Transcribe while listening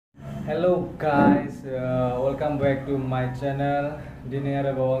Hello guys, welcome back to my channel. Dini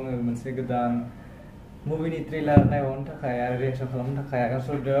आरोबाव आङो मोनसे गोदान मुभिनि ट्रेलार नायबावनो थाखाय आरो रिएक्सन खालामनो थाखाय आगान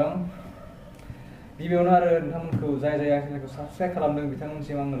सुरदों। गिबियावनो आरो नोंथांमोनखौ जाय आंनि चेनेलखौ साबस्क्राइब खालामदों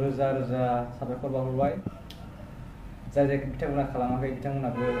बिथांमोनसिम आं रोजा रोजा साबायखर बावहरबाय। जाय बिथांमोना खालामाखै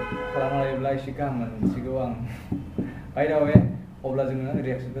बिथांमोनाबो खालामना लायोब्ला एसे गाहाम मोनसिगौ आं। बाय दा वे अब्ला जोङो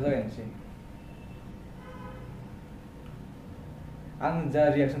रिएक्सनखौ जागायनोसै। आं जा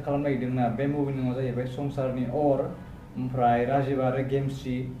रिएक्सन खालामनो नागिरदोंना बे मुभिनि मुङा जाहैबाय संसारनि अर, ओमफ्राय राजिब आरो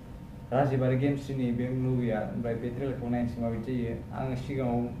गेमस्रिनि बे मुभिया। ओमफ्राय बे ट्रेलारखौ नायनोसै माबायदि जायो। आङो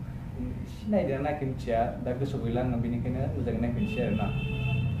सिगाङाव एसे नायदोंना नायाखै मिथिया, दा गोसोआव गैला आङो, बेनिखायनो मोजाङै नायफिनसै आरोना।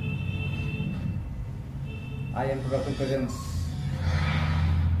 I am production presents.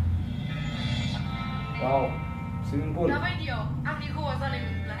 Wow, swimming pool. दाबायदियाव आंनि हौवा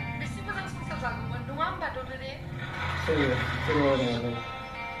जानायमोनब्ला बेसे मोजां संसार जागौमोन, नङा होमबा डक्टरे?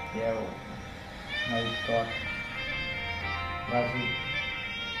 Yeah, my God. Rajib.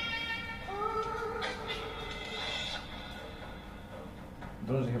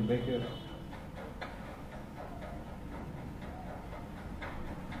 Don't you have baker?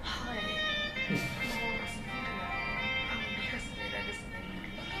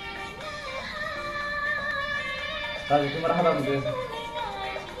 Rajib itu marah apa gitu?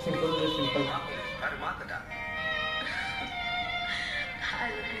 Simple. I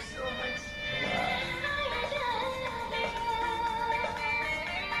love you so much.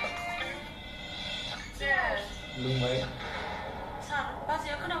 Cheers. Belum baik. Sar,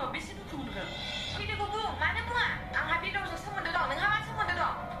 बाजैया खोनाबा बेसे दुखु मोनगोन? फैदोखौ बुं, मानो बुङा? आंहा बे दावजों सोमोन्दो दं, नोंहा मा सोमोन्दो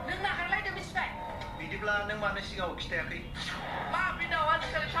दं? नों नागारलायदो मिथिबाय? बिदिब्ला नों मानो सिगाङाव खिथायाखै? मा बे दावा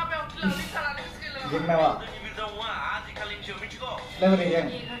आजिखालि थाबायाव खिलावनि खालानै खिगोन? Gimana? आजिखालिसो मिथिगौ। Lepas ni kan?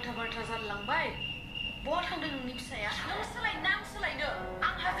 एगारथा बारथा जालांबाय। बहा थांदों नोंनि फिसाया? नों सोलायनो आं सोलायनो।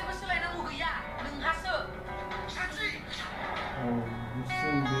 आंहा जेबो सोलायनांगौ गैया, नोंहासो। सानस्रि। Oh,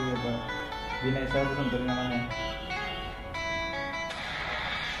 musim dia apa? Bina saya bukan dari mana?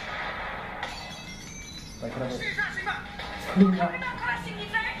 Baik lah. Lima.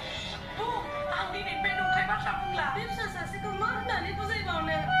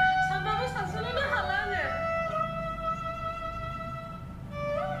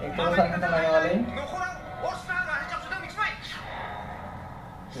 Kalau saya kita nanya lagi.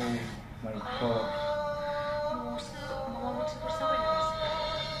 Oh my God.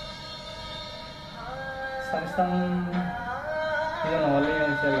 Sang dia nawali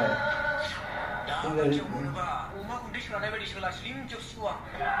yang salah. Ini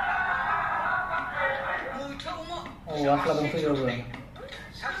oh, asal dong tuh juga.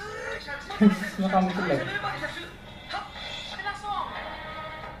 Semua kamu itu lagi.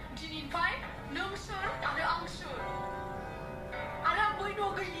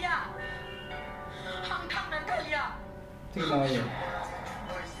 Tinggal aja.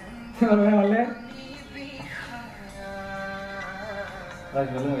 Tinggal boleh.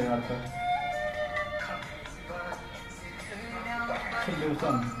 Rajib dulu ya Marco.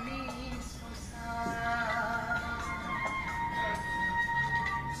 Solution.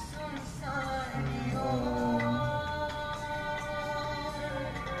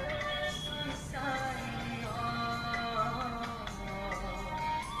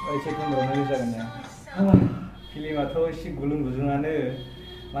 Cek nomor bisa kan ya? Filmaथ' एसे गुलुं-गुजुङानो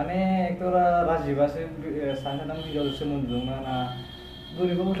माने एक्टरा राजिबासो सानैजों हिनजावजों सोमोन्दो दंना ना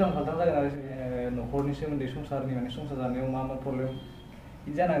बोरैबा उल्थां-फाल्थां जागोन आरो न'खरनि सोमोन्दै संसारनि माने संसार जानायाव मा प्रब्लेम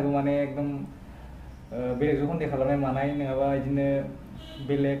बिदि जानो हागौ माने एकदम बेलेगजों कन्टेक्ट खालामनाय मानाय नङाबा बिदिनो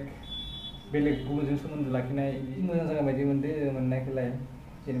बेलेग गुबुनजों सोमोन्दो लाखिनाय बिदि मोजां जागोन बायदि मोननायखौलाय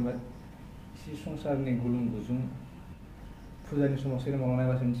जेनेबा एसे संसारनि गुलुं-गुजुं फुजानि समाव सिनेमाखौ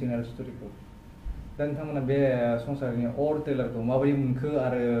नायबासो मिथिगोन आरो स्ट'रिखौ। दा नोंथांमोना बे संसारनि अर ट्रेलारखौ माबायदि मोनखो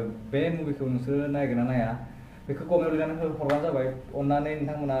आरो बे मुभिखौ नोंसोरो नायगोन ना नाया बेखौ कमेन्ट लिरनानै हरबानो जाबाय। अन्नानै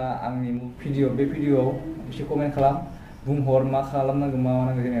नोंथांमोना आंनि बे भिडिअ'आव एसे कमेन्ट खालाम, बुंहर मा खालामनांगौ मा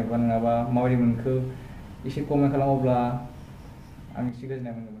मावनांगौ जेनेबा नङाबा माबायदि मोनखो एसे कमेन्ट खालामोब्ला आं एसे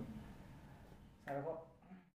गोजोननाय मोनगौमोन।